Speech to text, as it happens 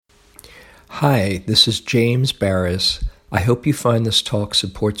Hi, this is James Baraz. I hope you find this talk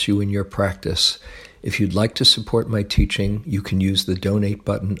supports you in your practice. If you'd like to support my teaching, you can use the donate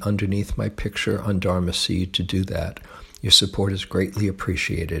button underneath my picture on Dharma Seed to do that. Your support is greatly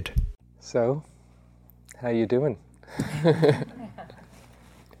appreciated. So, how you doing?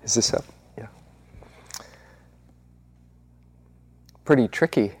 Is this up? Yeah. Pretty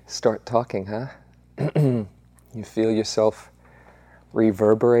tricky start talking, huh? You feel yourself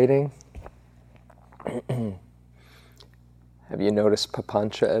reverberating? Have you noticed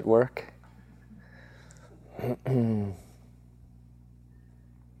papancha at work?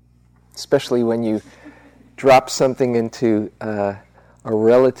 Especially when you drop something into a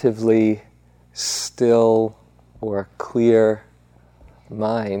relatively still or clear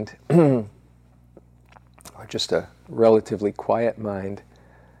mind, or just a relatively quiet mind,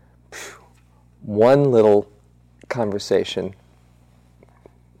 one little conversation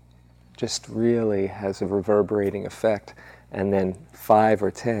just really has a reverberating effect. And then 5 or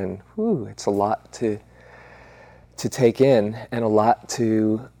 10, it's a lot to take in and a lot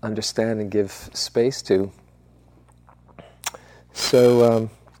to understand and give space to. So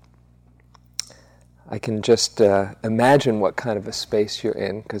I can just imagine what kind of a space you're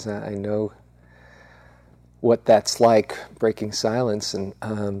in, because I know what that's like, breaking silence. And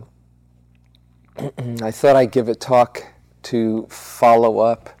I thought I'd give a talk to follow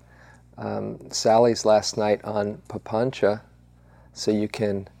up Sally's last night on papancha, so you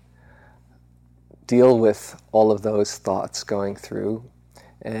can deal with all of those thoughts going through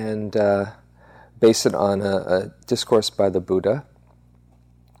and base it on a discourse by the Buddha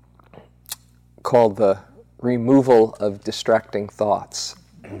called The Removal of Distracting Thoughts.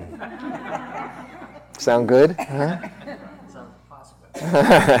 Sound good? Huh? Sounds possible.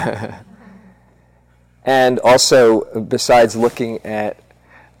 And also, besides looking at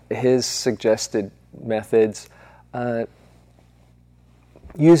his suggested methods,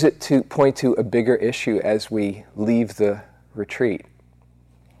 use it to point to a bigger issue as we leave the retreat.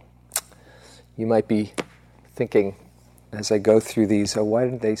 You might be thinking, as I go through these, why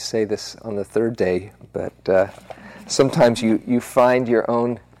didn't they say this on the third day? But sometimes you find your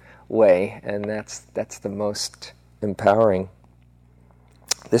own way, and that's the most empowering.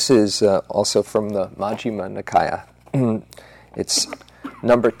 This is also from the Majjhima Nikaya. It's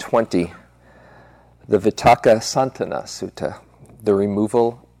number 20, the Vitakka Santana Sutta, the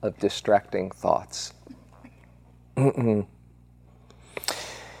removal of distracting thoughts. When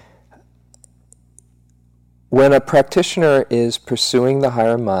a practitioner is pursuing the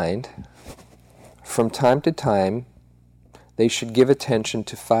higher mind, from time to time, they should give attention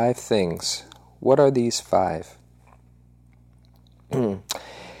to 5 things. What are these 5?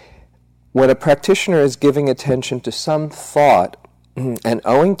 When a practitioner is giving attention to some thought, and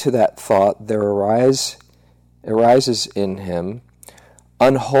owing to that thought, there arises in him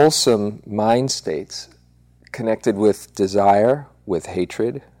unwholesome mind states connected with desire, with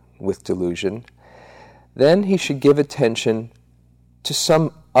hatred, with delusion, then he should give attention to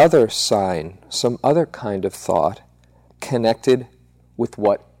some other sign, some other kind of thought connected with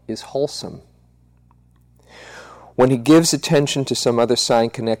what is wholesome. When he gives attention to some other sign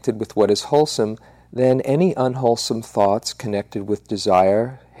connected with what is wholesome, then any unwholesome thoughts connected with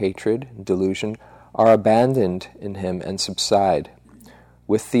desire, hatred, delusion are abandoned in him and subside.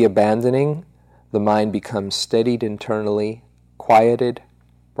 With the abandoning, the mind becomes steadied internally, quieted,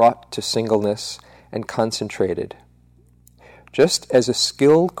 brought to singleness, and concentrated. Just as a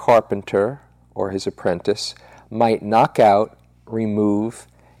skilled carpenter or his apprentice might knock out, remove,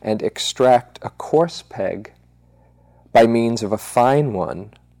 and extract a coarse peg by means of a fine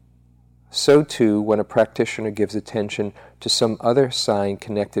one, so too, when a practitioner gives attention to some other sign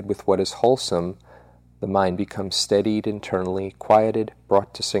connected with what is wholesome, the mind becomes steadied internally, quieted,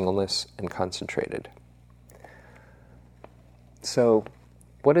 brought to singleness, and concentrated. So,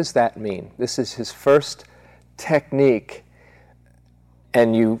 what does that mean? This is his first technique,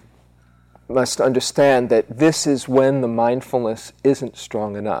 and you must understand that this is when the mindfulness isn't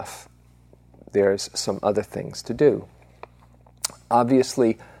strong enough. There's some other things to do.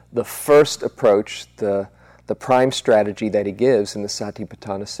 Obviously, the first approach, the prime strategy that he gives in the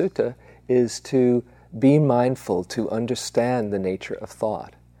Satipatthana Sutta is to be mindful, to understand the nature of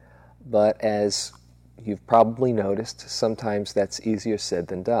thought. But as you've probably noticed, sometimes that's easier said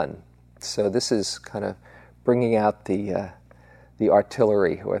than done. So this is kind of bringing out the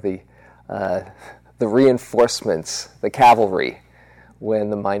artillery or the reinforcements, the cavalry,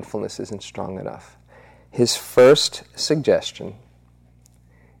 when the mindfulness isn't strong enough. His first suggestion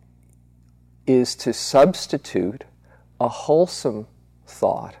is to substitute a wholesome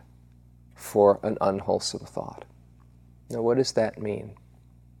thought for an unwholesome thought. Now, what does that mean?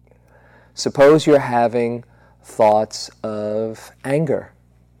 Suppose you're having thoughts of anger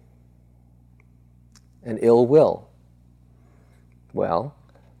and ill will. Well,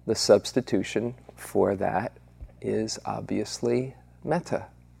 the substitution for that is obviously metta.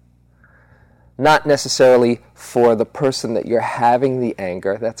 Not necessarily for the person that you're having the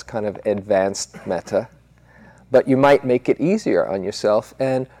anger, that's kind of advanced metta, but you might make it easier on yourself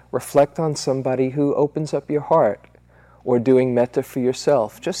and reflect on somebody who opens up your heart, or doing metta for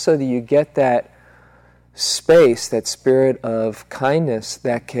yourself, just so that you get that space, that spirit of kindness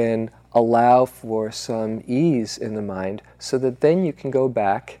that can allow for some ease in the mind, so that then you can go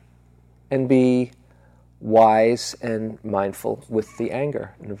back and be wise and mindful with the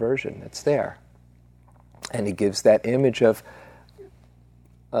anger and aversion that's there. And he gives that image of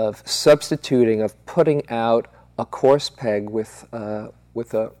substituting, of putting out a coarse peg with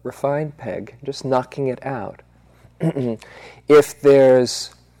a refined peg, just knocking it out. If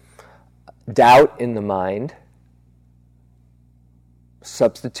there's doubt in the mind,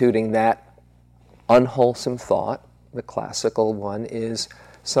 substituting that unwholesome thought, the classical one, is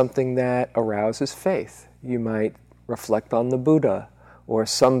something that arouses faith. You might reflect on the Buddha, or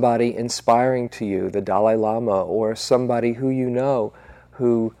somebody inspiring to you, the Dalai Lama, or somebody who you know,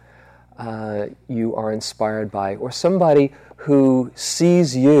 who you are inspired by, or somebody who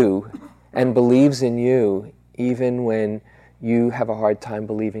sees you and believes in you even when you have a hard time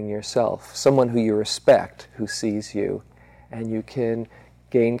believing yourself. Someone who you respect, who sees you, and you can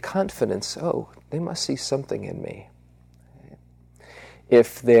gain confidence. Oh, they must see something in me.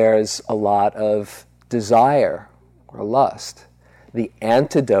 If there's a lot of desire or lust, the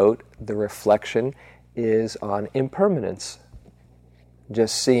antidote, the reflection, is on impermanence.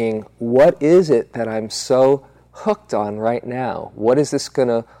 Just seeing, what is it that I'm so hooked on right now? What is this going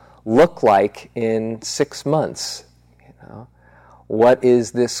to look like in 6 months? You know, what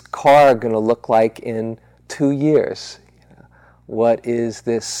is this car going to look like in 2 years? You know, what is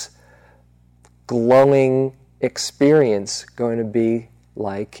this glowing experience going to be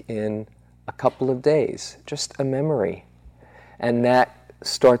like in a couple of days? Just a memory. And that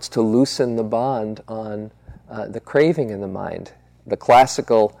starts to loosen the bond on the craving in the mind. The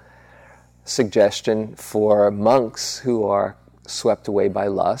classical suggestion for monks who are swept away by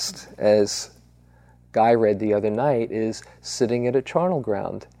lust, as Guy read the other night, is sitting at a charnel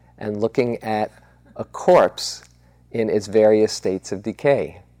ground and looking at a corpse in its various states of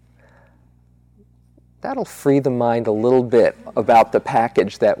decay. That'll free the mind a little bit about the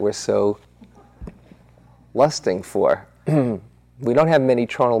package that we're so lusting for. We don't have many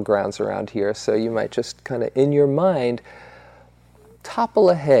charnel grounds around here, so you might just kind of, in your mind, topple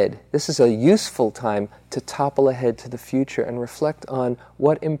ahead. This is a useful time to topple ahead to the future and reflect on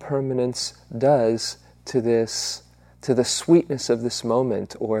what impermanence does to this, to the sweetness of this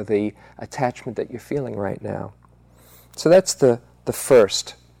moment, or the attachment that you're feeling right now. So that's the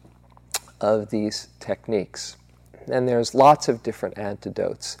first of these techniques. And there's lots of different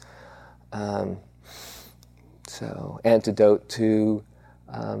antidotes. So antidote to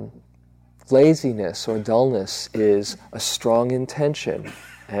laziness or dullness is a strong intention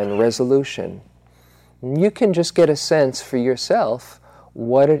and resolution. And you can just get a sense for yourself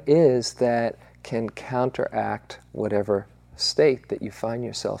what it is that can counteract whatever state that you find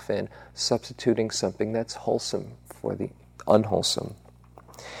yourself in, substituting something that's wholesome for the unwholesome.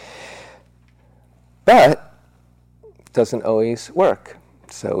 But it doesn't always work.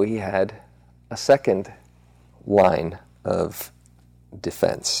 So he had a second line of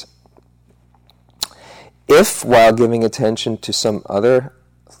defense. If, while giving attention to some other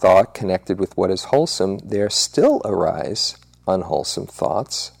thought connected with what is wholesome, there still arise unwholesome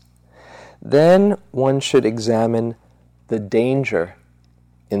thoughts, then one should examine the danger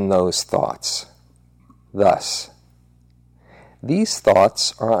in those thoughts. Thus, these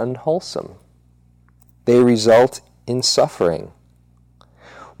thoughts are unwholesome. They result in suffering.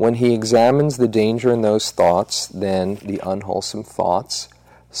 When he examines the danger in those thoughts, then the unwholesome thoughts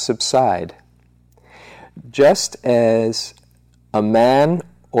subside. Just as a man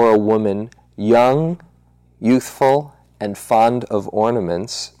or a woman, young, youthful, and fond of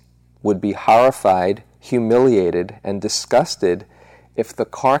ornaments, would be horrified, humiliated, and disgusted if the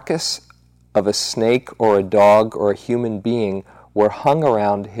carcass of a snake or a dog or a human being were hung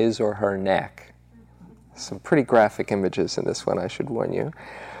around his or her neck. Some pretty graphic images in this one, I should warn you.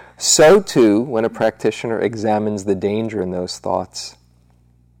 So too, when a practitioner examines the danger in those thoughts,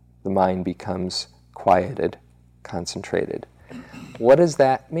 the mind becomes quieted, concentrated. What does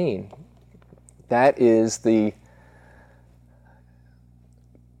that mean? That is the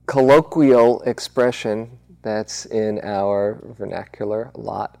colloquial expression that's in our vernacular a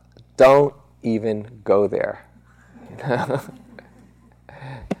lot. Don't even go there. Have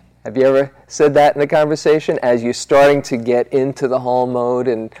you ever said that in a conversation as you're starting to get into the whole mode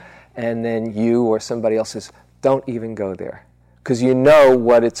and then you or somebody else says, don't even go there? Because you know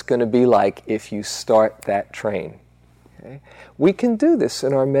what it's going to be like if you start that train. Okay? We can do this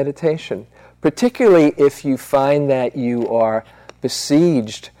in our meditation, particularly if you find that you are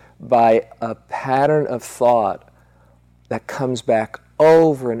besieged by a pattern of thought that comes back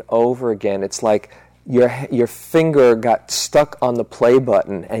over and over again. It's like your finger got stuck on the play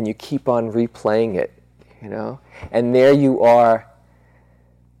button and you keep on replaying it, And there you are,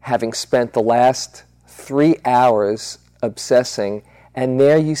 having spent the last 3 hours obsessing, and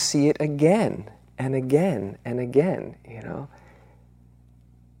there you see it again and again and again,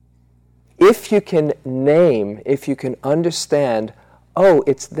 If you can name, if you can understand, oh,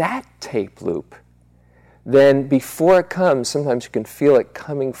 it's that tape loop, then before it comes, sometimes you can feel it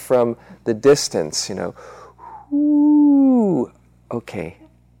coming from the distance, ooh, okay.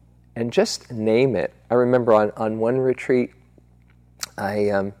 And just name it. I remember on one retreat,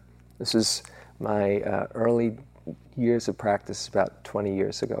 this is my early years of practice, about 20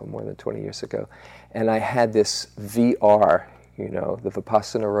 years ago, more than 20 years ago, and I had this VR, the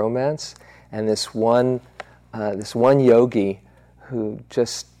Vipassana romance, and this one yogi who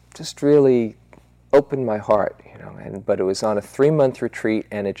just really opened my heart, but it was on a 3-month retreat,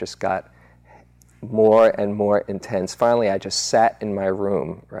 and it just got more and more intense. Finally, I just sat in my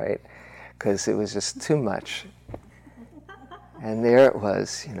room, right, because it was just too much. And there it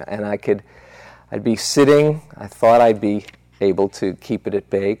was, and I'd be sitting. I thought I'd be able to keep it at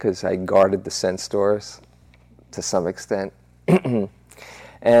bay because I guarded the sense doors to some extent.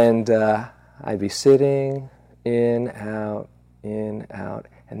 And I'd be sitting, in, out,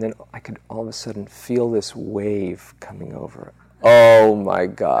 and then I could all of a sudden feel this wave coming over. Oh my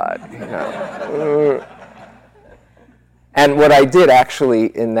God. And what I did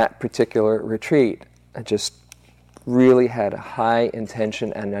actually in that particular retreat, I just really had a high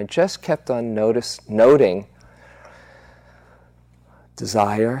intention, and I just kept on noting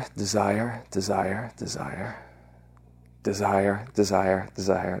desire, desire, desire, desire, desire, desire,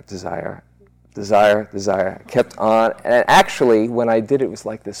 desire, desire, desire, desire. Kept on, and actually when I did it, was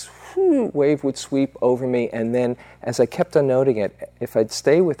like this wave would sweep over me, and then as I kept on noting it, if I'd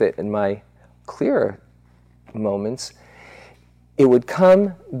stay with it in my clearer moments, it would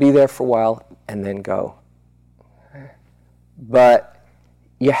come, be there for a while, and then go. But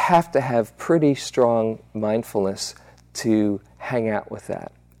you have to have pretty strong mindfulness to hang out with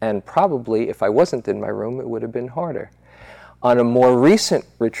that. And probably, if I wasn't in my room, it would have been harder. On a more recent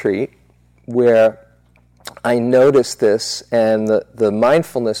retreat, where I noticed this, and the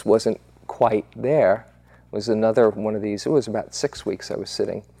mindfulness wasn't quite there, was another one of these. It was about 6 weeks I was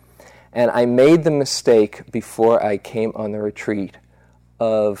sitting. And I made the mistake before I came on the retreat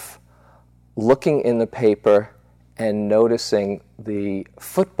of looking in the paper and noticing the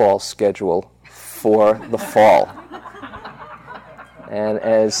football schedule for the fall. And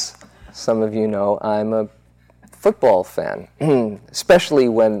as some of you know, I'm a football fan, especially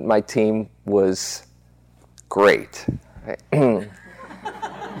when my team was great. Right?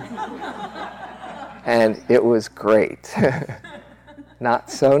 And it was great.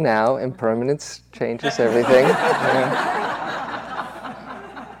 Not so now, impermanence changes everything.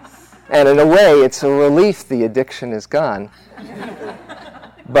 And in a way, it's a relief the addiction is gone.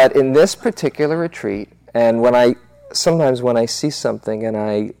 But in this particular retreat, and sometimes when I see something and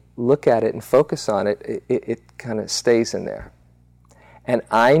I look at it and focus on it, it kind of stays in there. And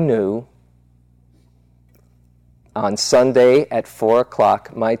I knew on Sunday at 4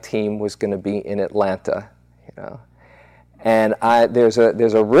 o'clock, my team was going to be in Atlanta, And there's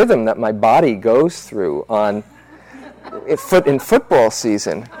a rhythm that my body goes through in football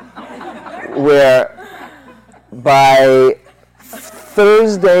season, where by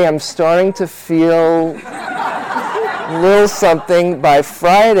Thursday I'm starting to feel a little something. By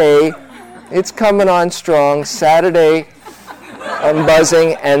Friday, it's coming on strong. Saturday, I'm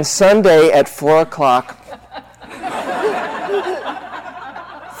buzzing, and Sunday at 4 o'clock,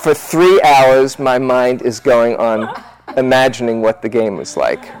 for 3 hours, my mind is going on imagining what the game was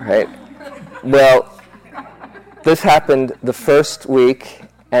like, right? Well, this happened the first week,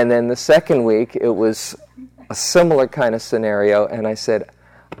 and then the second week, it was a similar kind of scenario, and I said,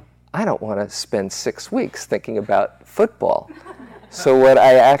 I don't want to spend 6 weeks thinking about football. So what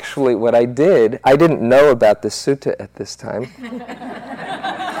I did, I didn't know about this sutta at this time,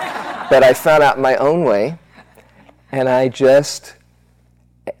 but I found out my own way, and I just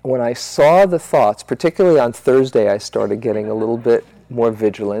when I saw the thoughts, particularly on Thursday, I started getting a little bit more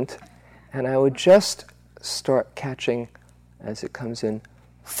vigilant, and I would just start catching, as it comes in,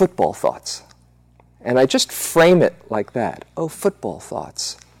 football thoughts. And I just frame it like that. Oh, football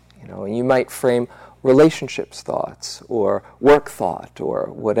thoughts. And you might frame relationships thoughts or work thought or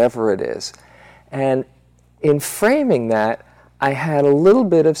whatever it is. And in framing that, I had a little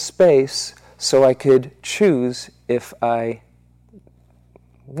bit of space so I could choose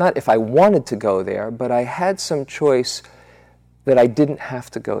not if I wanted to go there, but I had some choice that I didn't have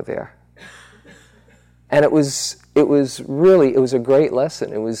to go there. And it was a great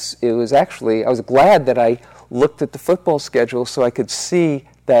lesson. It was actually, I was glad that I looked at the football schedule so I could see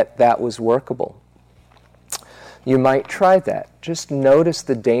that was workable. You might try that. Just notice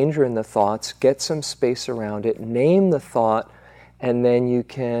the danger in the thoughts, get some space around it, name the thought, and then you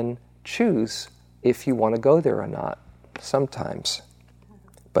can choose if you want to go there or not, sometimes.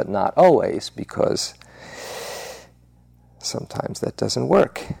 But not always, because sometimes that doesn't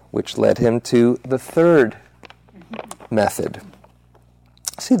work, which led him to the third method.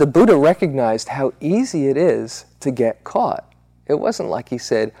 See, the Buddha recognized how easy it is to get caught. It wasn't like he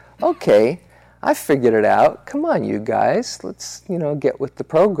said, okay, I figured it out. Come on, you guys, let's, get with the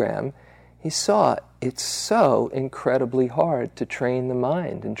program. He saw it's so incredibly hard to train the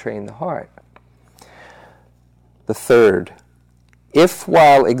mind and train the heart. The third, if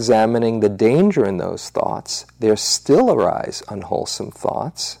while examining the danger in those thoughts, there still arise unwholesome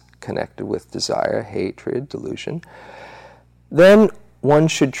thoughts connected with desire, hatred, delusion, then one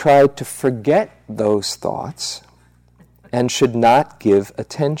should try to forget those thoughts and should not give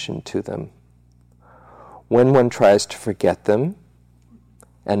attention to them. When one tries to forget them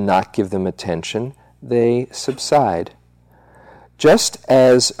and not give them attention, they subside. Just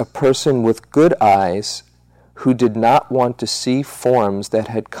as a person with good eyes who did not want to see forms that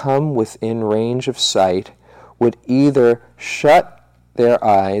had come within range of sight would either shut their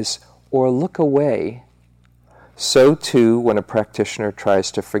eyes or look away, so too when a practitioner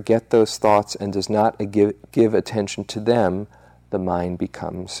tries to forget those thoughts and does not give attention to them, the mind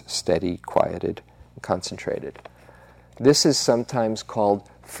becomes steady, quieted, and concentrated. This is sometimes called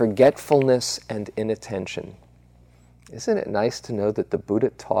forgetfulness and inattention. Isn't it nice to know that the Buddha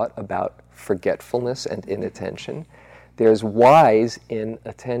taught about forgetfulness and inattention? There's wise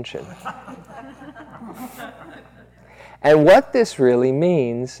inattention. And what this really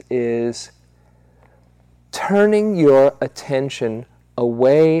means is turning your attention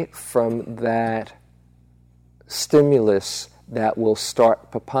away from that stimulus that will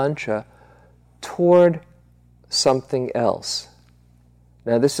start papancha toward something else.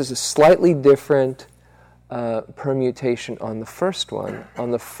 Now, this is a slightly different permutation on the first one.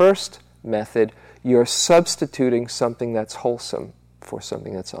 On the first method, you're substituting something that's wholesome for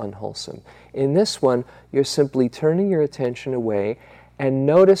something that's unwholesome. In this one, you're simply turning your attention away and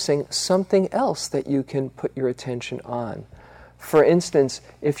noticing something else that you can put your attention on. For instance,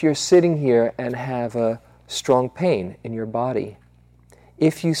 if you're sitting here and have a strong pain in your body,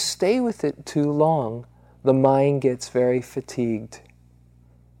 if you stay with it too long, the mind gets very fatigued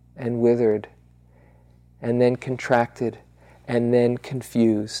and withered, and then contracted, and then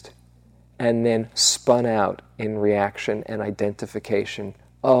confused, and then spun out in reaction and identification.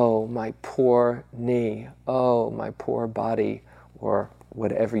 Oh, my poor knee. Oh, my poor body, or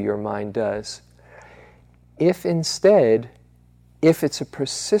whatever your mind does. If instead, if it's a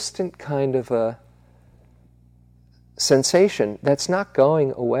persistent kind of a sensation that's not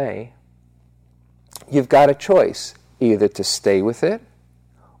going away, you've got a choice, either to stay with it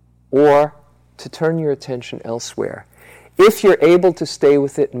or to turn your attention elsewhere. If you're able to stay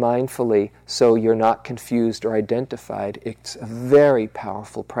with it mindfully so you're not confused or identified, it's a very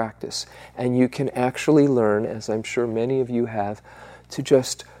powerful practice. And you can actually learn, as I'm sure many of you have, to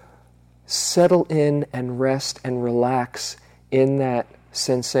just settle in and rest and relax in that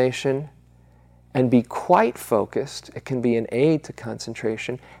sensation and be quite focused. It can be an aid to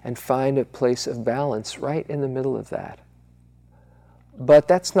concentration, and find a place of balance right in the middle of that. But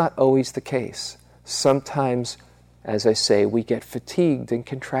that's not always the case. Sometimes, as I say, we get fatigued and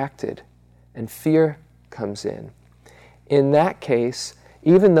contracted, and fear comes in. In that case,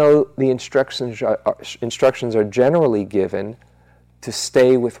 even though the instructions are generally given to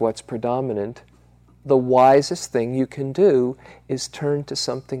stay with what's predominant, the wisest thing you can do is turn to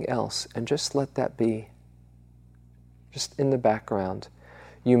something else and just let that be, just in the background.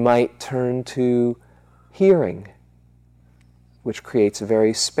 You might turn to hearing, which creates a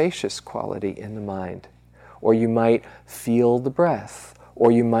very spacious quality in the mind. Or you might feel the breath,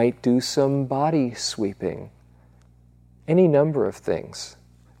 or you might do some body sweeping. Any number of things.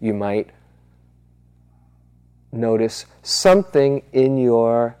 You might notice something in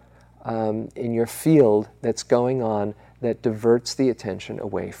your field that's going on that diverts the attention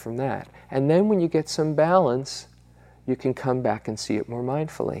away from that. And then when you get some balance, you can come back and see it more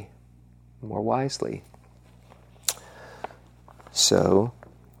mindfully, more wisely. So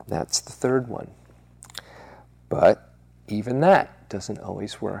that's the third one. But even that doesn't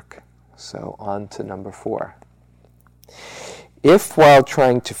always work. So on to number 4. If while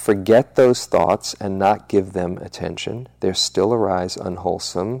trying to forget those thoughts and not give them attention, there still arise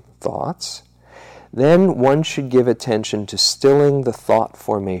unwholesome thoughts, then one should give attention to stilling the thought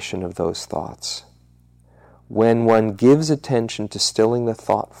formation of those thoughts. When one gives attention to stilling the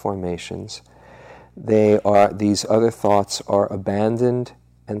thought formations, these other thoughts are abandoned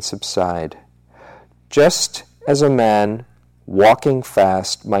and subside. Just as a man walking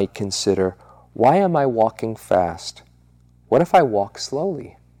fast might consider, why am I walking fast? What if I walk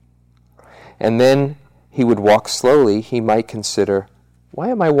slowly? And then he would walk slowly, he might consider, why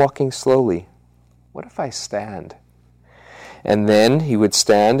am I walking slowly? What if I stand? And then he would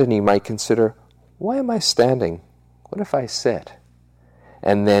stand and he might consider, why am I standing? What if I sit?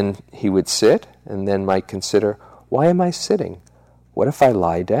 And then he would sit and then might consider, why am I sitting? What if I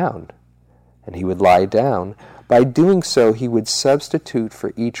lie down? And he would lie down. By doing so, he would substitute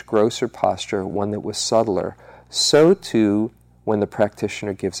for each grosser posture one that was subtler. So too, when the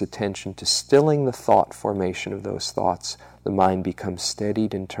practitioner gives attention to stilling the thought formation of those thoughts, the mind becomes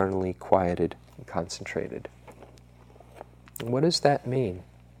steadied, internally quieted, and concentrated. And what does that mean?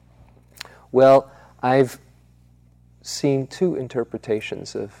 Well, I've seen 2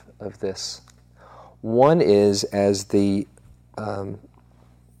 interpretations of this. One is as the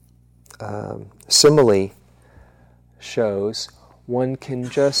simile shows, one can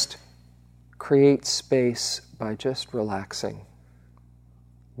just create space by just relaxing,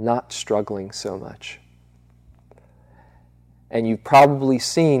 not struggling so much. And you've probably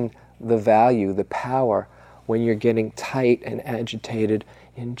seen the value, the power, when you're getting tight and agitated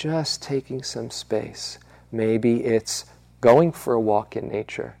in just taking some space. Maybe it's going for a walk in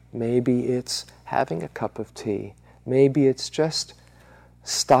nature. Maybe it's having a cup of tea. Maybe it's just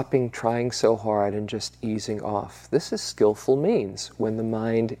stopping trying so hard and just easing off. This is skillful means when the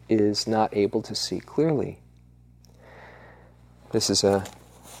mind is not able to see clearly. This is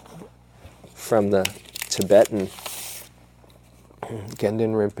from the Tibetan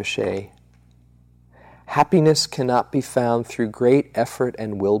Gendin Rinpoche. Happiness cannot be found through great effort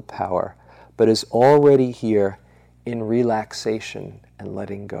and willpower, but is already here in relaxation and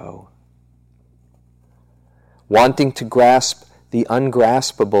letting go. Wanting to grasp the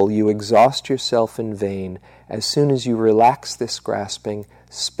ungraspable, you exhaust yourself in vain. As soon as you relax this grasping,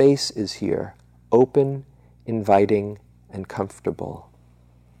 space is here, open, inviting, and comfortable.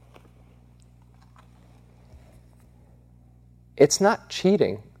 It's not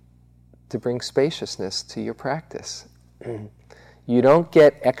cheating to bring spaciousness to your practice. You don't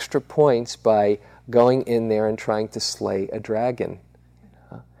get extra points by going in there and trying to slay a dragon.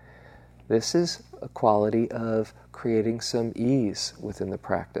 This is a quality of creating some ease within the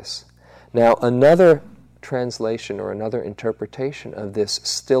practice. Now, another translation or another interpretation of this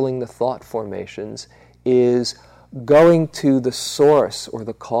stilling the thought formations is going to the source or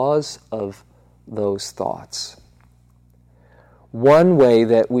the cause of those thoughts. One way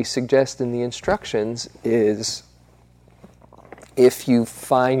that we suggest in the instructions is, if you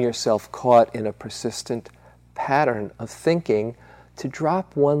find yourself caught in a persistent pattern of thinking, to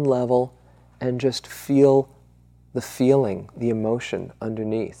drop one level and just feel the feeling, the emotion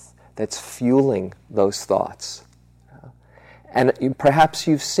underneath that's fueling those thoughts. And perhaps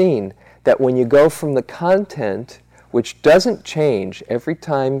you've seen that when you go from the content, which doesn't change every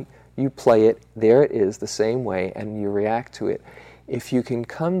time you play it, there it is the same way, and you react to it. If you can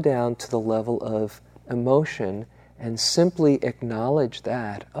come down to the level of emotion and simply acknowledge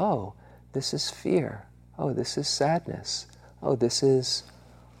that, oh, this is fear, oh, this is sadness, oh, this is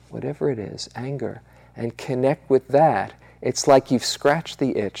whatever it is, anger, and connect with that, it's like you've scratched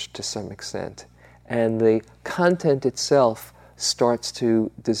the itch to some extent, and the content itself starts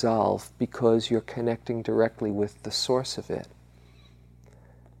to dissolve because you're connecting directly with the source of it.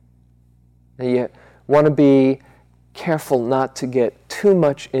 Now you want to be careful not to get too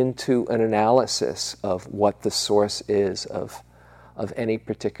much into an analysis of what the source is of any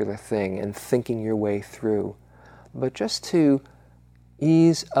particular thing and thinking your way through, but just to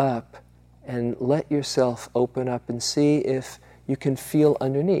ease up and let yourself open up and see if you can feel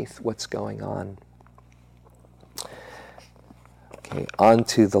underneath what's going on. Okay, on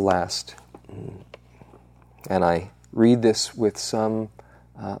to the last. And I read this with some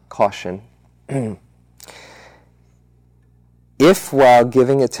caution. If while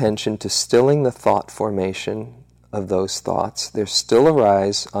giving attention to stilling the thought formation of those thoughts, there still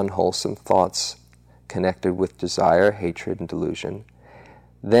arise unwholesome thoughts connected with desire, hatred, and delusion,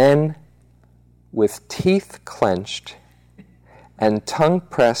 then with teeth clenched and tongue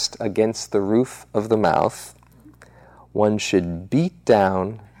pressed against the roof of the mouth, one should beat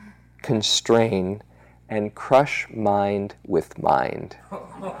down, constrain, and crush mind with mind.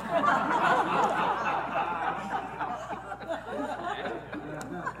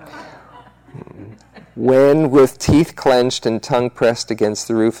 When, with teeth clenched and tongue pressed against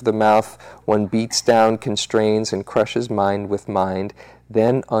the roof of the mouth, one beats down, constrains, and crushes mind with mind,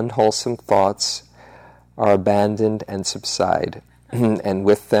 then unwholesome thoughts are abandoned and subside, and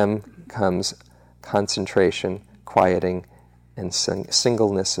with them comes concentration, quieting, and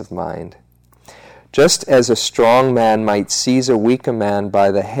singleness of mind. Just as a strong man might seize a weaker man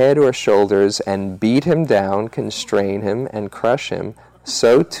by the head or shoulders and beat him down, constrain him, and crush him,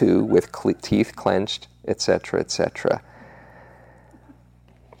 so too with teeth clenched, etc., etc.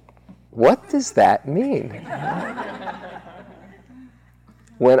 What does that mean?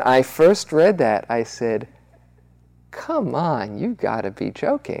 When I first read that, I said, come on, you got to be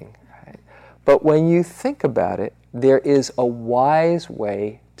joking. Right? But when you think about it, there is a wise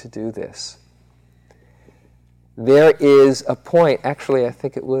way to do this. There is a point, actually I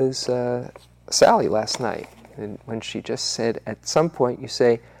think it was Sally last night, and when she just said, at some point you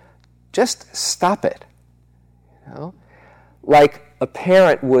say, just stop it. You know? Like a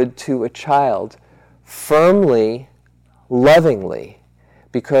parent would to a child, firmly, lovingly,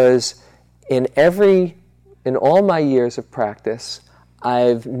 because in all my years of practice,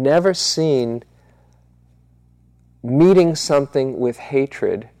 I've never seen meeting something with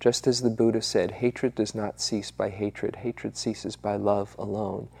hatred, just as the Buddha said, hatred does not cease by hatred, hatred ceases by love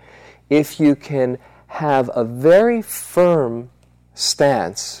alone. If you can have a very firm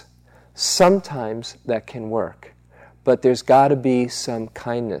stance, sometimes that can work. But there's got to be some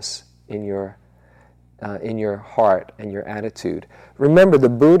kindness in your heart and your attitude. Remember, the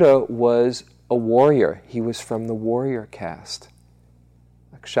Buddha was a warrior. He was from the warrior caste,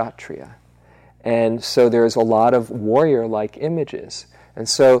 a kshatriya. And so there's a lot of warrior-like images. And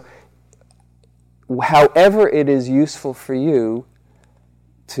so, however it is useful for you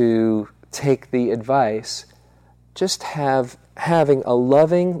to take the advice, just having a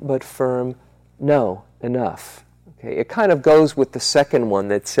loving but firm, no, enough. Okay? It kind of goes with the second one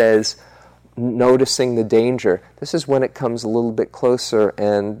that says, noticing the danger. This is when it comes a little bit closer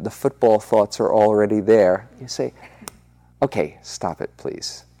and the football thoughts are already there. You say, okay, stop it,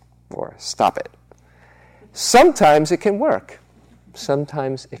 please. Or stop it. Sometimes it can work.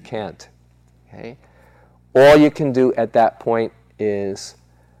 Sometimes it can't. Okay? All you can do at that point is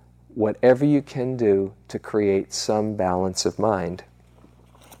whatever you can do to create some balance of mind.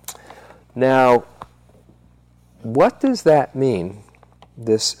 Now, what does that mean,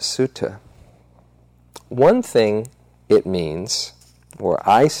 this sutta? One thing it means, or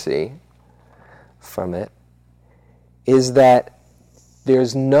I see from it, is that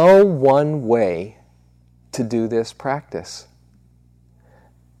there's no one way to do this practice.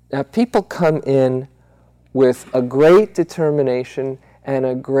 Now, people come in with a great determination and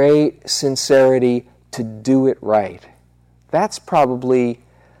a great sincerity to do it right. That's probably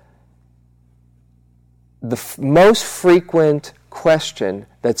the most frequent question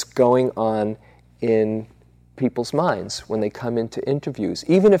that's going on in people's minds when they come into interviews.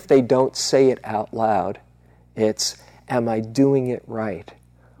 Even if they don't say it out loud, it's, am I doing it right?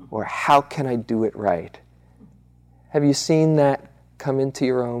 Or how can I do it right? Have you seen that come into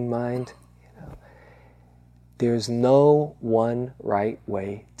your own mind? You know, there's no one right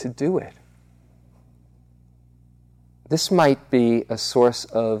way to do it. This might be a source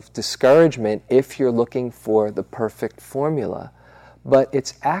of discouragement if you're looking for the perfect formula, but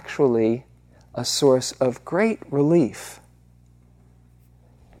it's actually a source of great relief.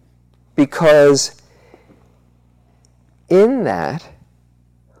 Because in that,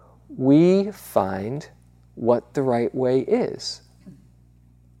 we find what the right way is.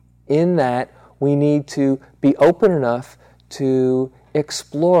 In that, we need to be open enough to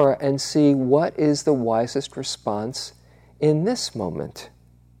explore and see what is the wisest response in this moment.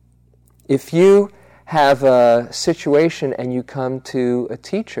 If you have a situation and you come to a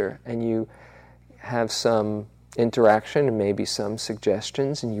teacher and you have some interaction and maybe some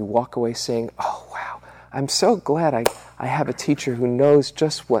suggestions and you walk away saying, oh wow, I'm so glad I have a teacher who knows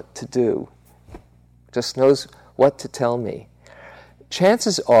just what to do, just knows what to tell me.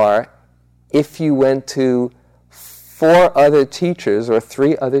 Chances are, if you went to 4 other teachers or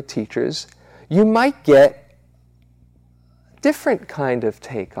 3 other teachers, you might get different kind of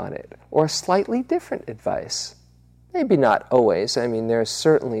take on it, or slightly different advice. Maybe not always. I mean, there's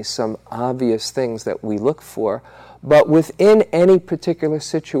certainly some obvious things that we look for, but within any particular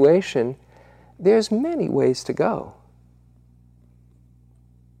situation, there's many ways to go.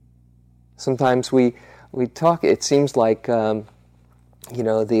 Sometimes we talk, it seems like,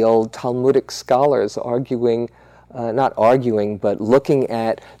 the old Talmudic scholars arguing, not arguing, but looking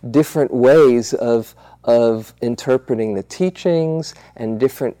at different ways of interpreting the teachings and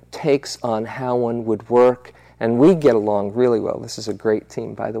different takes on how one would work. And we get along really well. This is a great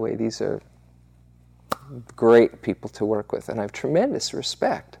team, by the way. These are great people to work with, and I have tremendous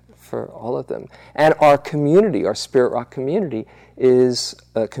respect for all of them. And our community, our Spirit Rock community, is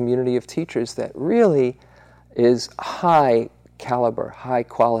a community of teachers that really is high caliber, high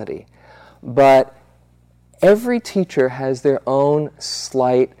quality. But every teacher has their own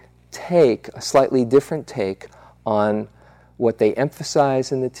slight take, a slightly different take on what they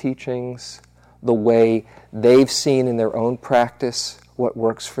emphasize in the teachings, the way they've seen in their own practice what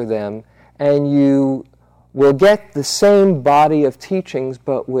works for them, and you will get the same body of teachings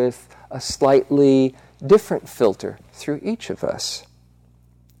but with a slightly different filter through each of us.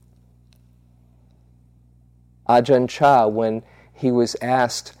 Ajahn Chah, when he was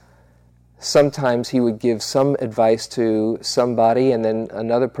asked, sometimes he would give some advice to somebody and then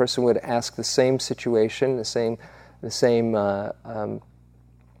another person would ask the same situation, the same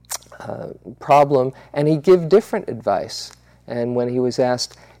problem, and he'd give different advice. And when he was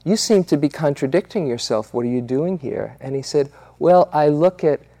asked, "You seem to be contradicting yourself, what are you doing here?" And he said, "Well, I look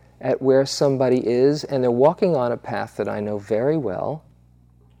at where somebody is and they're walking on a path that I know very well,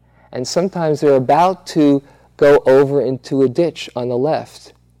 and sometimes they're about to go over into a ditch on the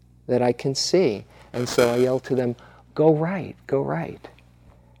left that I can see. And so I yell to them, 'Go right, go right.'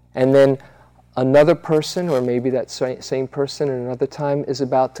 And then another person, or maybe that same person at another time, is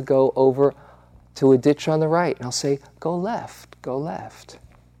about to go over to a ditch on the right. And I'll say, 'Go left, go left.'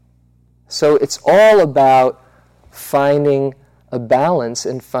 So it's all about finding a balance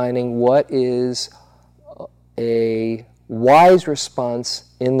and finding what is a wise response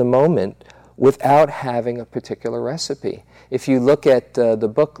in the moment without having a particular recipe. If you look at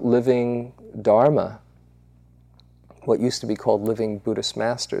the book Living Dharma, what used to be called Living Buddhist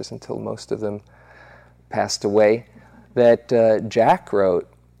Masters until most of them passed away, that Jack wrote,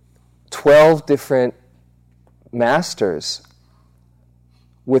 12 different masters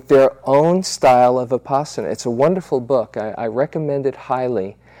with their own style of vipassana. It's a wonderful book. I recommend it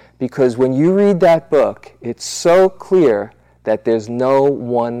highly because when you read that book, it's so clear that there's no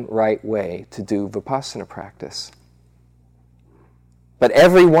one right way to do vipassana practice. But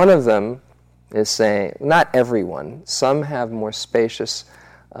every one of them is saying, not everyone, some have more spacious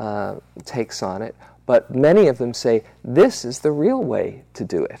takes on it, but many of them say, this is the real way to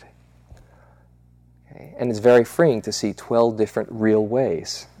do it. Okay? And it's very freeing to see 12 different real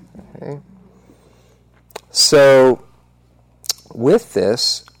ways. Okay? So, with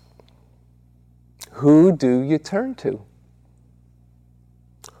this, who do you turn to?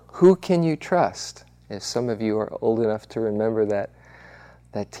 Who can you trust? If some of you are old enough to remember that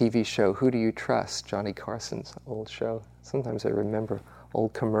TV show, Who Do You Trust? Johnny Carson's old show. Sometimes I remember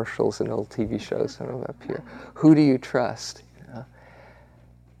old commercials and old TV shows. I don't know, up here. Who do you trust? You know?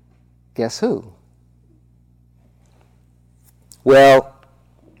 Guess who? Well,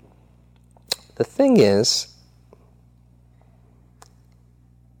 the thing is,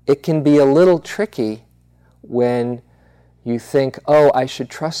 it can be a little tricky when you think, oh, I should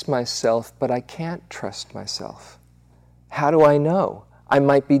trust myself, but I can't trust myself. How do I know? I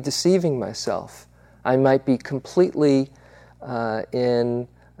might be deceiving myself. I might be completely in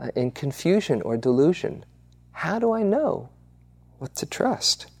confusion or delusion. How do I know what to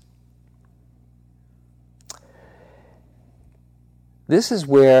trust? This is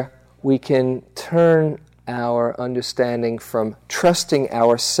where we can turn our understanding from trusting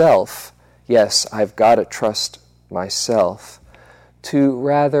ourself, yes, I've got to trust myself, to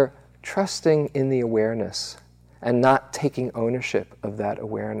rather trusting in the awareness and not taking ownership of that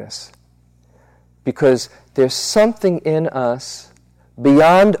awareness. Because there's something in us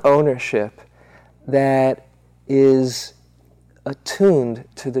beyond ownership that is attuned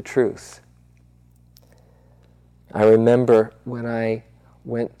to the truth. I remember when I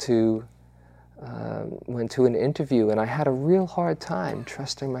went to an interview and I had a real hard time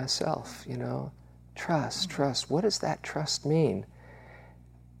trusting myself, you know. Trust. What does that trust mean?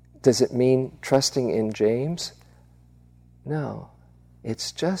 Does it mean trusting in James? No.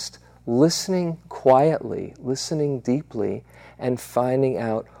 It's just listening quietly, listening deeply, and finding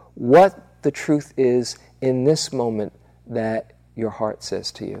out what the truth is in this moment that your heart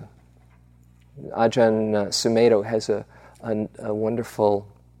says to you. Ajahn Sumedho has a wonderful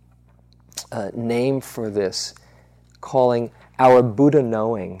name for this, calling our Buddha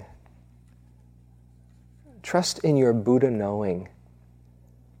knowing. Trust in your Buddha knowing,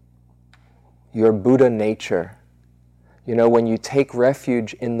 your Buddha nature. You know, when you take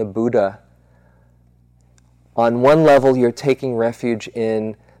refuge in the Buddha, on one level you're taking refuge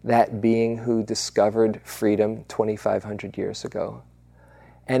in that being who discovered freedom 2,500 years ago.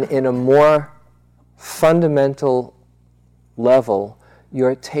 And in a more fundamental level,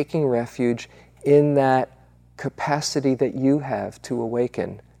 you're taking refuge in that capacity that you have to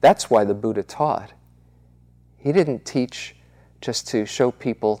awaken. That's why the Buddha taught. He didn't teach just to show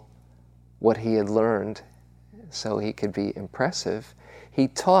people what he had learned so he could be impressive. He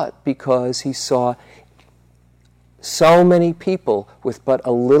taught because he saw so many people with but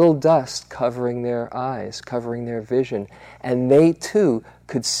a little dust covering their eyes, covering their vision, and they too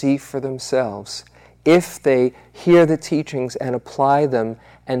could see for themselves if they hear the teachings and apply them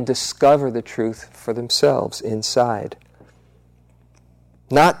and discover the truth for themselves inside.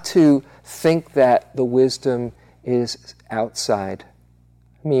 Not to think that the wisdom is outside.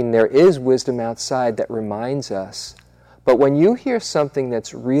 I mean, there is wisdom outside that reminds us, but when you hear something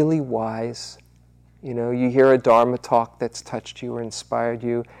that's really wise, you know, you hear a Dharma talk that's touched you or inspired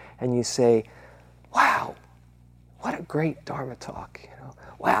you, and you say, wow, what a great Dharma talk. You know,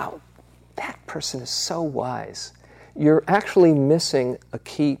 wow, that person is so wise. You're actually missing a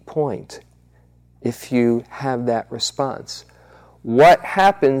key point if you have that response. What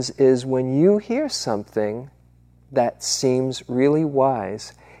happens is when you hear something that seems really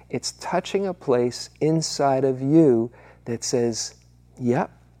wise, it's touching a place inside of you that says,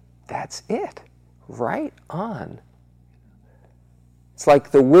 yep, that's it. Right on. It's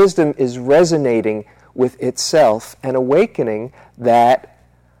like the wisdom is resonating with itself and awakening that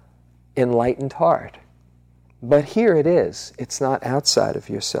enlightened heart. But here it is. It's not outside of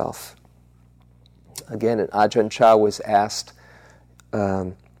yourself. Again, Ajahn Chah was asked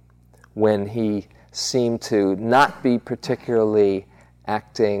when he seemed to not be particularly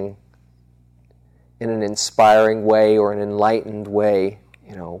acting in an inspiring way or an enlightened way,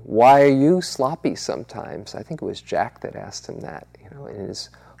 you know, why are you sloppy sometimes? I think it was Jack that asked him that, you know, in his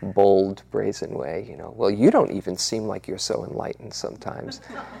bold, brazen way, you know. Well, you don't even seem like you're so enlightened sometimes.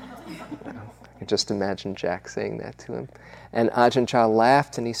 You know, I can just imagine Jack saying that to him. And Ajahn Chah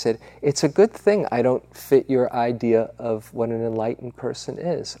laughed and he said, it's a good thing I don't fit your idea of what an enlightened person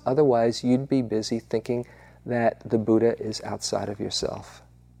is. Otherwise, you'd be busy thinking that the Buddha is outside of yourself.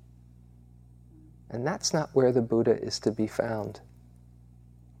 And that's not where the Buddha is to be found.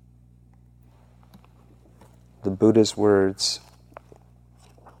 The Buddha's words.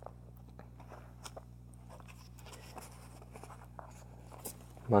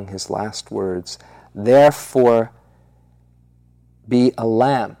 Among his last words, therefore be a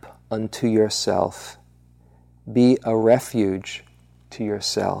lamp unto yourself, be a refuge to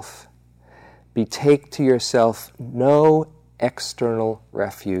yourself, betake to yourself no external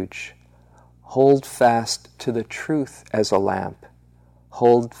refuge, hold fast to the truth as a lamp,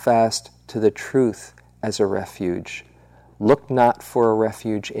 hold fast to the truth as a refuge. Look not for a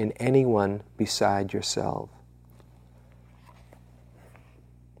refuge in anyone beside yourself.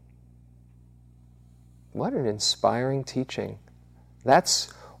 What an inspiring teaching.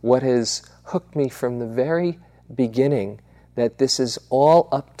 That's what has hooked me from the very beginning, that this is all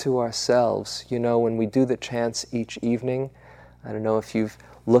up to ourselves. You know, when we do the chants each evening, I don't know if you've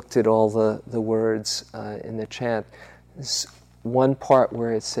looked at all the words in the chant. There's one part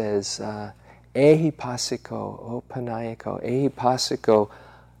where it says, Ehipasiko, O Panayiko, Ehipasiko,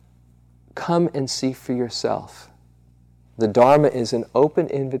 come and see for yourself. The Dharma is an open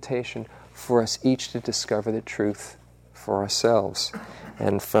invitation for us each to discover the truth for ourselves.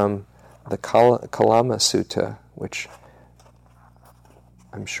 And from the Kalama Sutta, which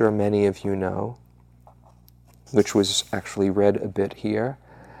I'm sure many of you know, which was actually read a bit here,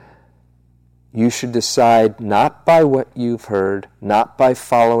 you should decide not by what you've heard, not by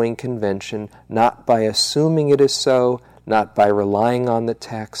following convention, not by assuming it is so, not by relying on the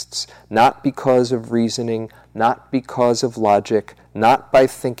texts, not because of reasoning, not because of logic, not by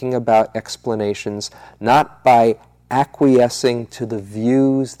thinking about explanations, not by acquiescing to the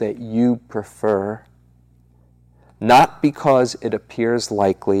views that you prefer, not because it appears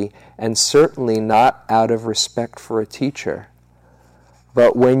likely, and certainly not out of respect for a teacher,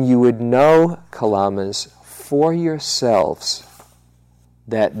 but when you would know, Kalamas, for yourselves,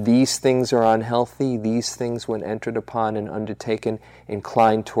 that these things are unhealthy, these things when entered upon and undertaken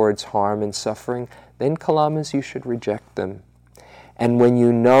incline towards harm and suffering, then kalamas, you should reject them. And when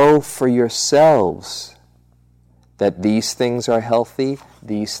you know for yourselves that these things are healthy,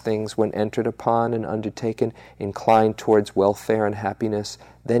 these things when entered upon and undertaken incline towards welfare and happiness,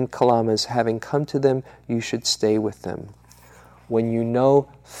 then kalamas, having come to them, you should stay with them. When you know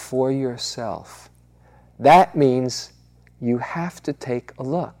for yourself, that means you have to take a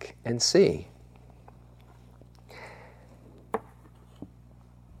look and see.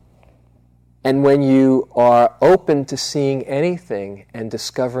 And when you are open to seeing anything and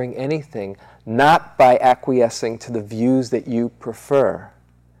discovering anything, not by acquiescing to the views that you prefer,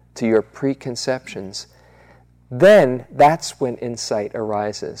 to your preconceptions, then that's when insight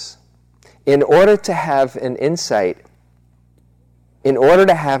arises. In order to have an insight, in order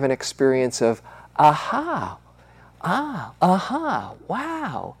to have an experience of, aha,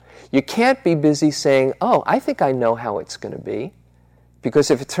 wow, you can't be busy saying, oh, I think I know how it's going to be.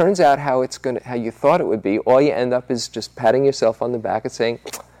 Because if it turns out how you thought it would be, all you end up is just patting yourself on the back and saying,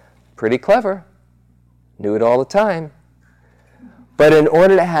 pretty clever, knew it all the time. But in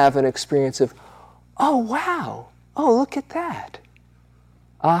order to have an experience of, oh wow, oh look at that,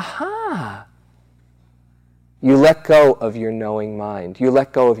 aha, you let go of your knowing mind. You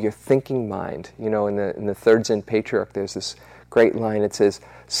let go of your thinking mind. You know, in the Third Zen Patriarch, there's this great line. It says,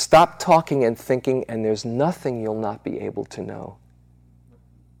 stop talking and thinking, and there's nothing you'll not be able to know.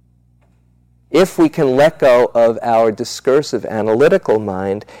 If we can let go of our discursive, analytical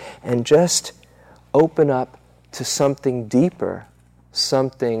mind and just open up to something deeper,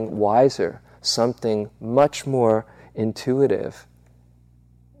 something wiser, something much more intuitive,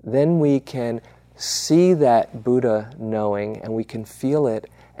 then we can see that Buddha knowing and we can feel it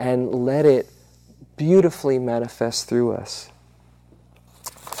and let it beautifully manifest through us.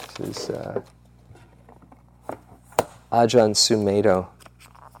 This is Ajahn Sumedho.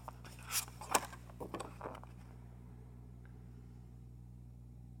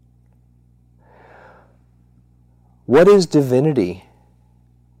 What is divinity?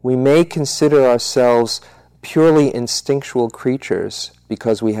 We may consider ourselves purely instinctual creatures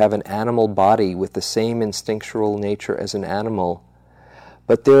because we have an animal body with the same instinctual nature as an animal.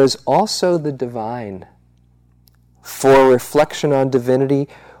 But there is also the divine. For reflection on divinity,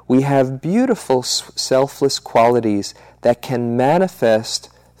 we have beautiful selfless qualities that can manifest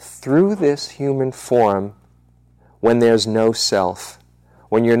through this human form when there's no self,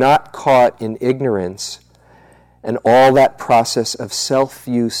 when you're not caught in ignorance, and all that process of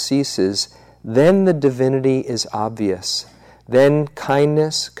self-view ceases, then the divinity is obvious. Then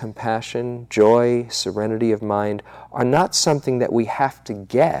kindness, compassion, joy, serenity of mind are not something that we have to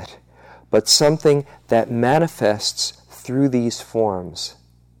get, but something that manifests through these forms.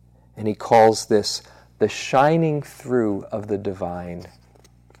 And he calls this the shining through of the divine.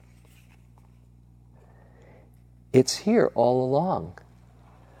 It's here all along.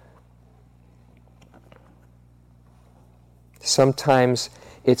 Sometimes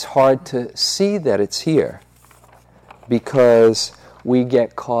it's hard to see that it's here because we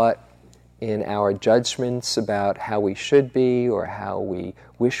get caught in our judgments about how we should be or how we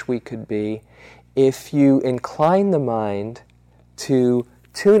wish we could be. If you incline the mind to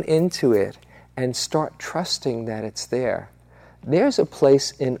tune into it and start trusting that it's there, there's a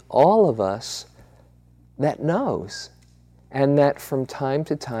place in all of us that knows, and that from time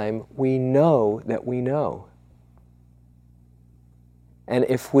to time we know that we know. And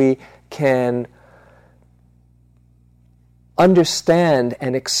if we can understand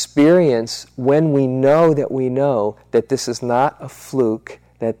and experience when we know that this is not a fluke,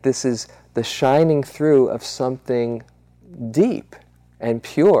 that this is the shining through of something deep and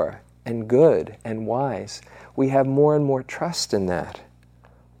pure and good and wise, we have more and more trust in that.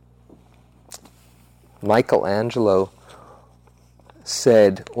 Michelangelo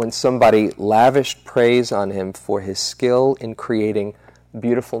said when somebody lavished praise on him for his skill in creating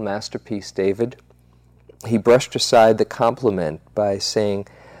beautiful masterpiece, David, he brushed aside the compliment by saying,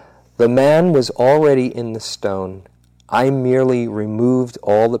 "The man was already in the stone. I merely removed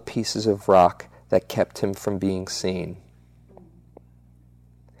all the pieces of rock that kept him from being seen."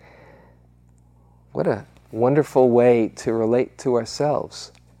 What a wonderful way to relate to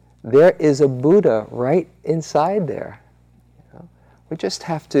ourselves. There is a Buddha right inside there. We just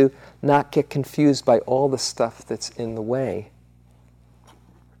have to not get confused by all the stuff that's in the way.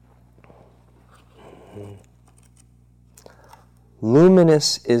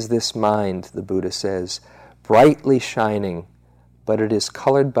 Luminous is this mind, the Buddha says, brightly shining, but it is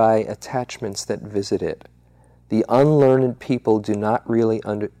colored by attachments that visit it. This unlearned people do not really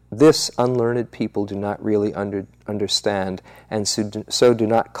understand, and so do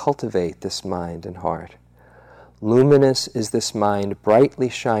not cultivate this mind and heart. Luminous is this mind, brightly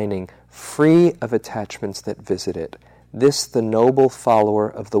shining, free of attachments that visit it. This the noble follower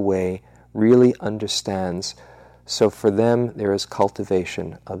of the way really understands, so for them there is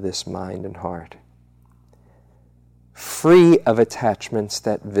cultivation of this mind and heart. Free of attachments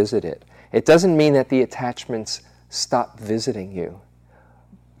that visit it. It doesn't mean that the attachments stop visiting you,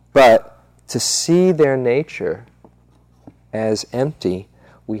 but to see their nature as empty,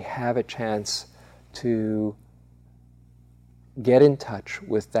 we have a chance to get in touch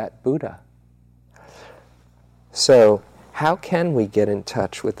with that Buddha. So, how can we get in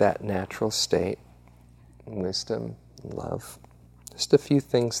touch with that natural state? Wisdom, love. Just a few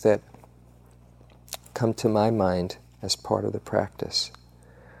things that come to my mind as part of the practice.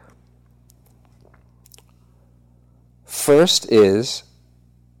 First is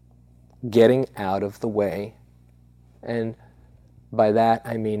getting out of the way, and by that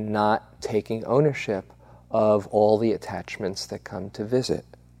I mean not taking ownership of all the attachments that come to visit.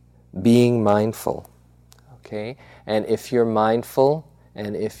 Being mindful, okay? And if you're mindful,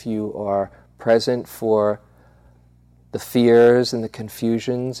 and if you are present for the fears and the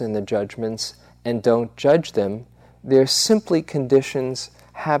confusions and the judgments, and don't judge them, they're simply conditions,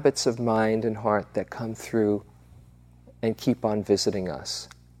 habits of mind and heart that come through and keep on visiting us.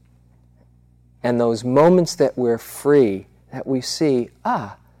 And those moments that we're free, that we see,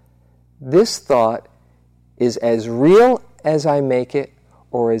 this thought is as real as I make it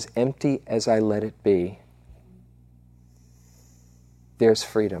or as empty as I let it be. There's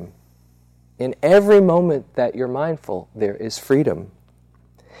freedom. In every moment that you're mindful, there is freedom.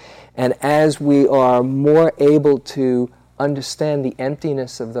 And as we are more able to understand the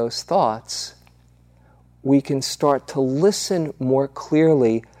emptiness of those thoughts, we can start to listen more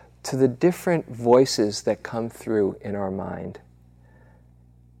clearly to the different voices that come through in our mind.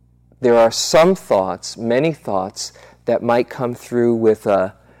 There are some thoughts, many thoughts, that might come through with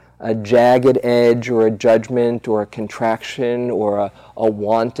a jagged edge or a judgment or a contraction or a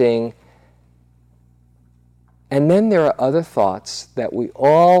wanting. And then there are other thoughts that we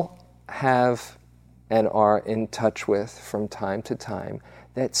all have and are in touch with from time to time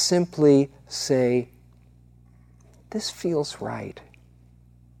that simply say, this feels right.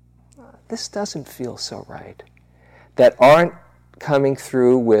 This doesn't feel so right. That aren't coming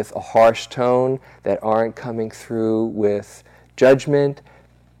through with a harsh tone, that aren't coming through with judgment,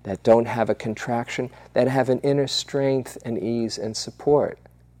 that don't have a contraction, that have an inner strength and ease and support.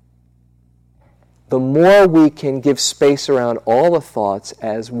 The more we can give space around all the thoughts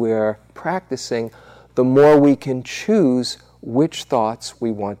as we're practicing, the more we can choose which thoughts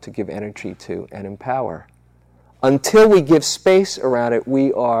we want to give energy to and empower. Until we give space around it,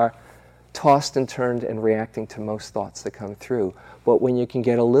 we are tossed and turned and reacting to most thoughts that come through. But when you can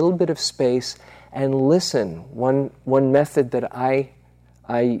get a little bit of space and listen, one method that I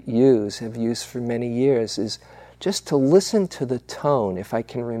have used for many years, is just to listen to the tone, if I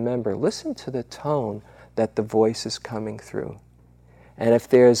can remember, listen to the tone that the voice is coming through. And if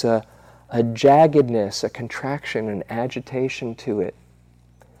there's a jaggedness, a contraction, an agitation to it,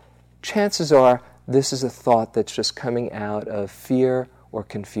 chances are this is a thought that's just coming out of fear or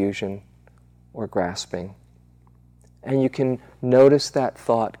confusion or grasping. And you can notice that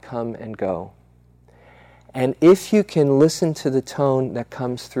thought come and go. And if you can listen to the tone that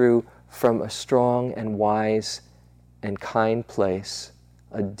comes through from a strong and wise and kind place,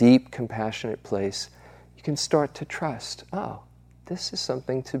 a deep, compassionate place, you can start to trust, this is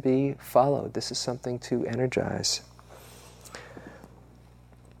something to be followed. This is something to energize.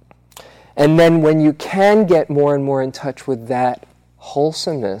 And then when you can get more and more in touch with that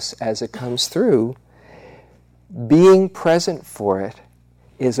wholesomeness as it comes through, being present for it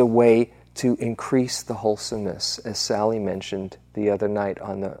is a way to increase the wholesomeness, as Sally mentioned the other night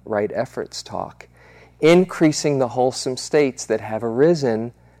on the Right Efforts talk. Increasing the wholesome states that have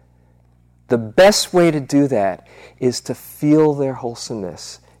arisen, the best way to do that is to feel their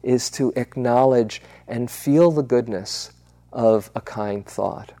wholesomeness, is to acknowledge and feel the goodness of a kind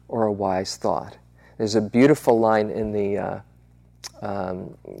thought or a wise thought. There's a beautiful line in the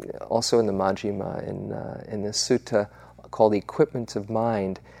also in the Majjhima, in the sutta called Equipment of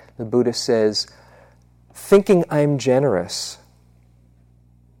Mind. The Buddha says, thinking I'm generous,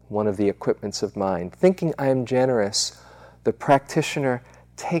 one of the equipments of mind, thinking I'm generous, the practitioner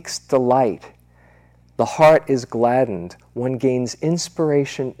takes delight. The heart is gladdened. One gains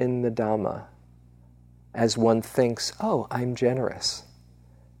inspiration in the Dhamma as one thinks, I'm generous.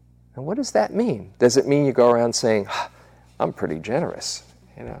 And what does that mean? Does it mean you go around saying, I'm pretty generous?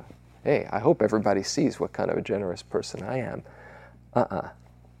 Hey, I hope everybody sees what kind of a generous person I am.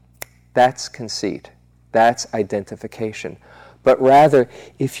 That's conceit. That's identification. But rather,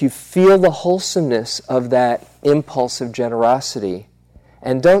 if you feel the wholesomeness of that impulse of generosity,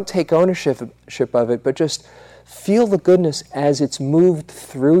 and don't take ownership of it, but just feel the goodness as it's moved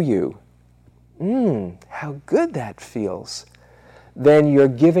through you. How good that feels. Then you're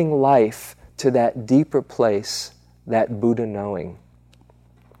giving life to that deeper place, that Buddha knowing.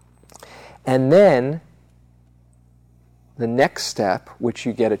 And then, the next step, which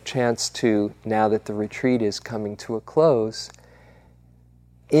you get a chance to, now that the retreat is coming to a close,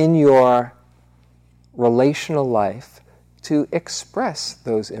 in your relational life, to express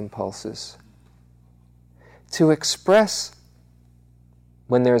those impulses. To express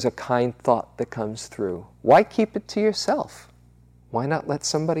when there's a kind thought that comes through. Why keep it to yourself? Why not let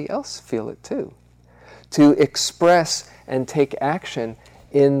somebody else feel it too? To express and take action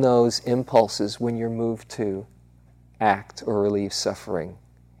in those impulses when you're moved to act or relieve suffering.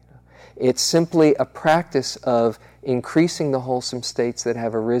 It's simply a practice of increasing the wholesome states that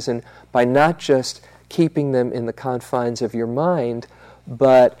have arisen by not just keeping them in the confines of your mind,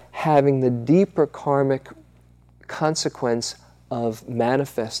 but having the deeper karmic consequence of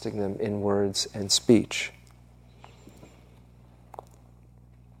manifesting them in words and speech.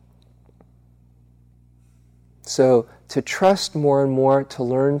 So to trust more and more, to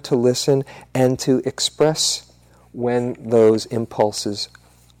learn to listen, and to express when those impulses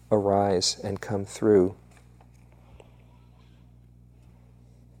arise and come through.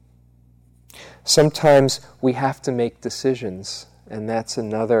 Sometimes we have to make decisions, and that's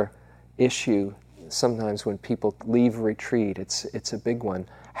another issue. Sometimes when people leave retreat, it's a big one.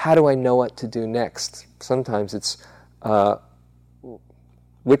 How do I know what to do next? Sometimes it's,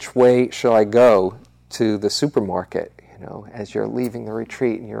 which way shall I go to the supermarket, as you're leaving the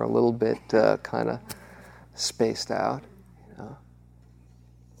retreat and you're a little bit kind of spaced out.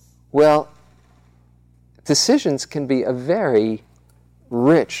 Well, decisions can be a very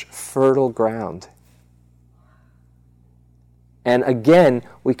rich, fertile ground. And again,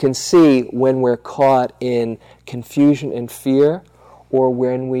 we can see when we're caught in confusion and fear, or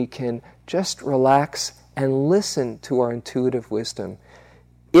when we can just relax and listen to our intuitive wisdom.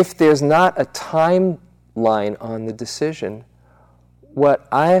 If there's not a timeline on the decision, what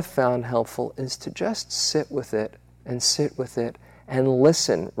I have found helpful is to just sit with it and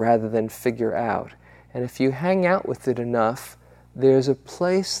listen rather than figure out. And if you hang out with it enough, there's a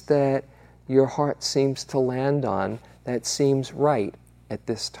place that your heart seems to land on that seems right at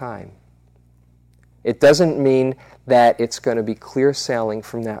this time. It doesn't mean that it's going to be clear sailing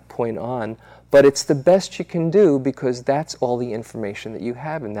from that point on, but it's the best you can do because that's all the information that you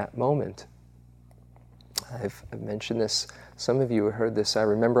have in that moment. I've mentioned this, some of you have heard this. I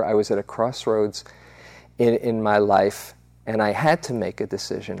remember I was at a crossroads in my life, and I had to make a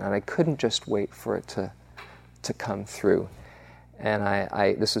decision, and I couldn't just wait for it to come through. And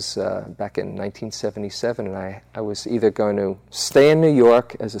this was back in 1977, and I was either going to stay in New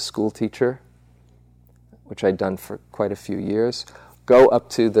York as a school teacher, which I'd done for quite a few years, go up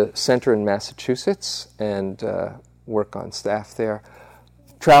to the center in Massachusetts and work on staff there,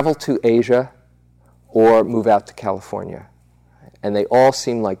 travel to Asia, or move out to California. And they all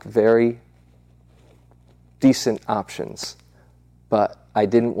seemed like very decent options, but I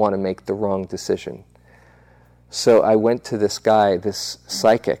didn't want to make the wrong decision. So I went to this guy, this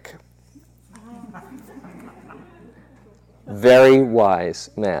psychic, very wise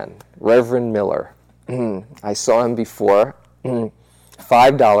man, Reverend Miller. I saw him before,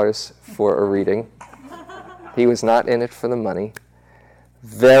 $5 for a reading. He was not in it for the money.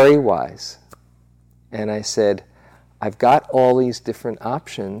 Very wise. And I said, I've got all these different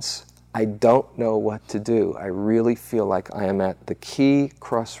options. I don't know what to do. I really feel like I am at the key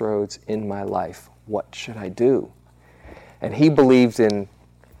crossroads in my life. What should I do? And he believed in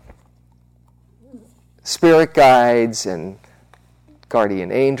spirit guides and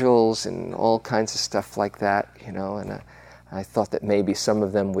guardian angels and all kinds of stuff like that, and I thought that maybe some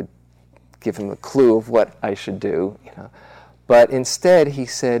of them would give him a clue of what I should do, But instead he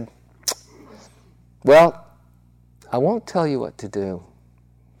said, well, I won't tell you what to do.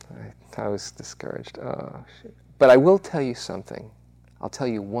 I was discouraged. Oh, shit. But I will tell you something. I'll tell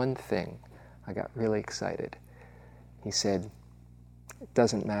you one thing. I got really excited. He said, it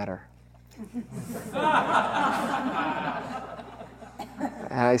doesn't matter. And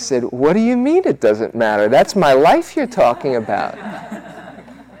I said, what do you mean it doesn't matter? That's my life you're talking about.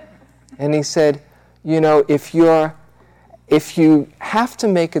 And he said, if you have to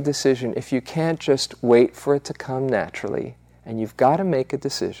make a decision if you can't just wait for it to come naturally, and you've got to make a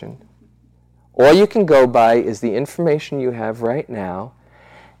decision. All you can go by is the information you have right now,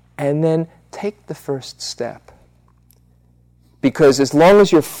 and then take the first step. Because as long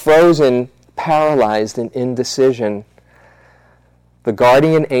as you're frozen, paralyzed, and indecision, the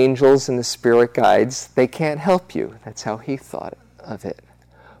guardian angels and the spirit guides, they can't help you. That's how he thought of it.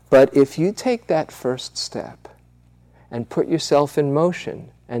 But if you take that first step and put yourself in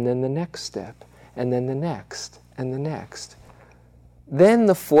motion, and then the next step, and then the next, and the next, then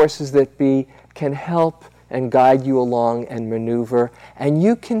the forces that be can help and guide you along and maneuver, and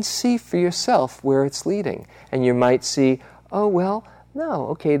you can see for yourself where it's leading. And you might see, oh, well, no,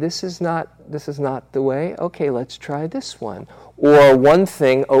 okay, this is not the way. Okay, let's try this one. Or one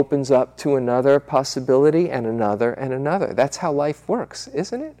thing opens up to another possibility and another and another. That's how life works,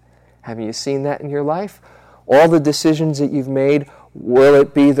 isn't it? Haven't you seen that in your life? All the decisions that you've made, will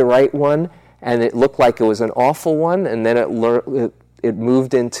it be the right one? And it looked like it was an awful one, and then it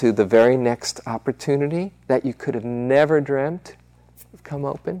moved into the very next opportunity that you could have never dreamt would come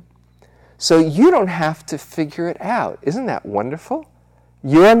open. So you don't have to figure it out. Isn't that wonderful?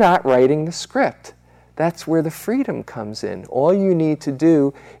 You're not writing the script. That's where the freedom comes in. All you need to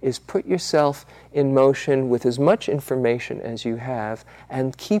do is put yourself in motion with as much information as you have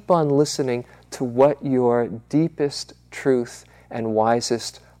and keep on listening to what your deepest truth and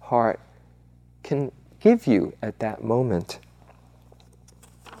wisest heart can give you at that moment.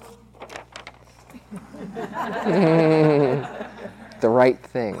 The right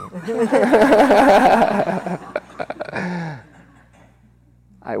thing.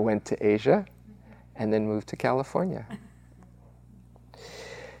 I went to Asia and then moved to California.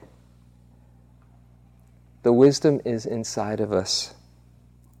 The wisdom is inside of us.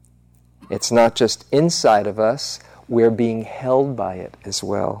 It's not just inside of us, we're being held by it as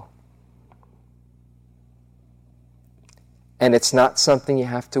well. And it's not something you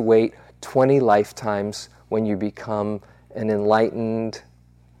have to wait 20 lifetimes when you become an enlightened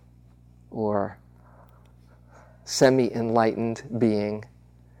or semi-enlightened being.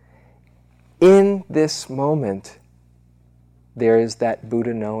 In this moment, there is that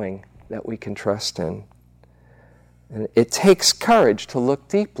Buddha knowing that we can trust in. And it takes courage to look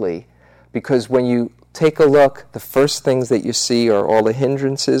deeply, because when you take a look, the first things that you see are all the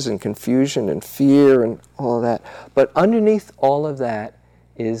hindrances and confusion and fear and all of that. But underneath all of that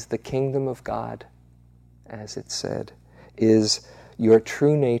is the kingdom of God, as it said, is your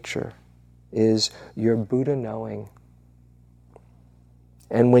true nature, is your Buddha knowing.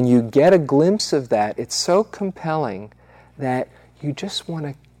 And when you get a glimpse of that, it's so compelling that you just want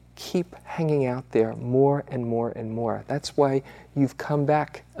to keep hanging out there more and more and more. That's why you've come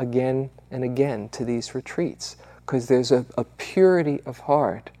back again and again to these retreats, because there's a purity of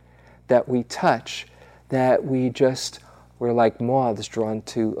heart that we touch, that we're like moths drawn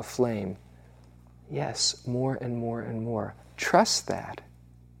to a flame. Yes, more and more and more. Trust that,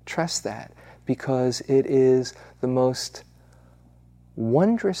 because it is the most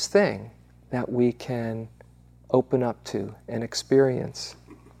wondrous thing that we can open up to and experience.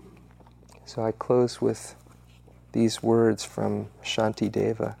 So I close with these words from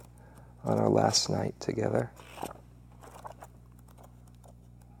Shantideva on our last night together.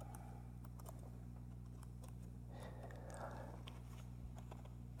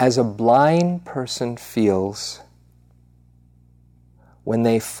 As a blind person feels when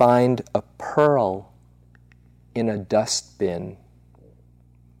they find a pearl in a dustbin,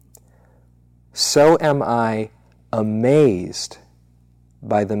 so am I amazed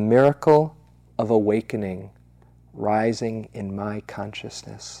by the miracle of awakening rising in my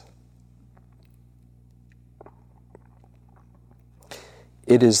consciousness.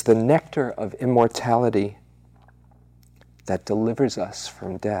 It is the nectar of immortality that delivers us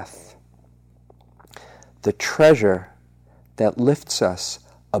from death, the treasure that lifts us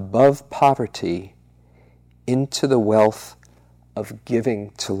above poverty into the wealth of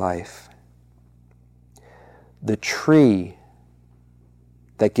giving to life, the tree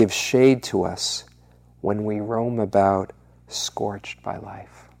that gives shade to us when we roam about scorched by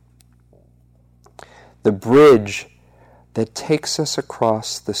life, the bridge that takes us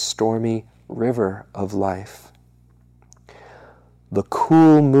across the stormy river of life, the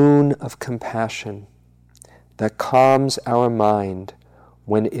cool moon of compassion that calms our mind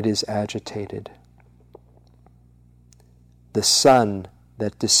when it is agitated, the sun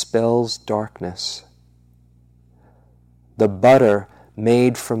that dispels darkness, the butter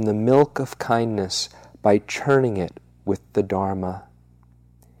made from the milk of kindness by churning it with the Dharma.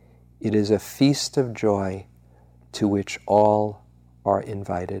 It is a feast of joy to which all are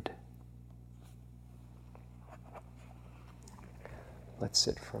invited. Let's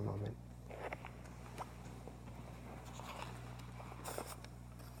sit for a moment.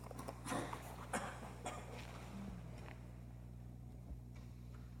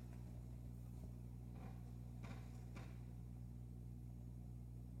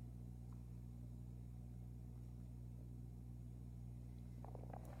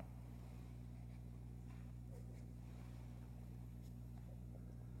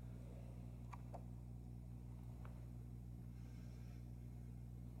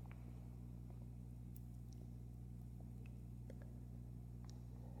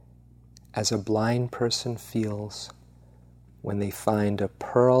 As a blind person feels when they find a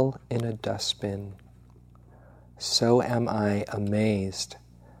pearl in a dustbin, so am I amazed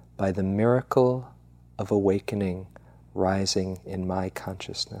by the miracle of awakening rising in my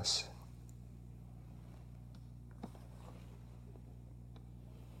consciousness.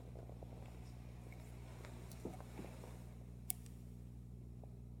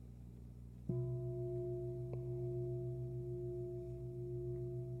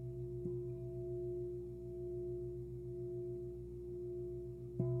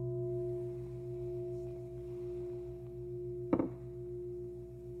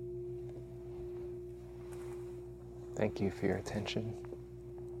 Thank you for your attention.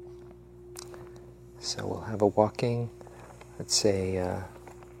 So we'll have a walking, let's say,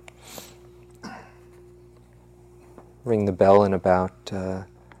 ring the bell in about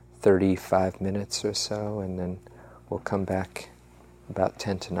 35 minutes or so, and then we'll come back about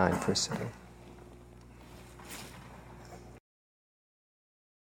 10 to 9 for a sitting.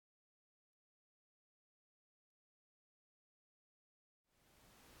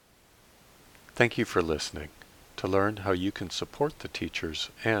 Thank you for listening. To learn how you can support the teachers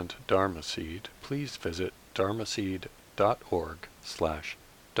and Dharma Seed, please visit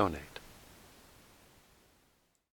dharmaseed.org/donate.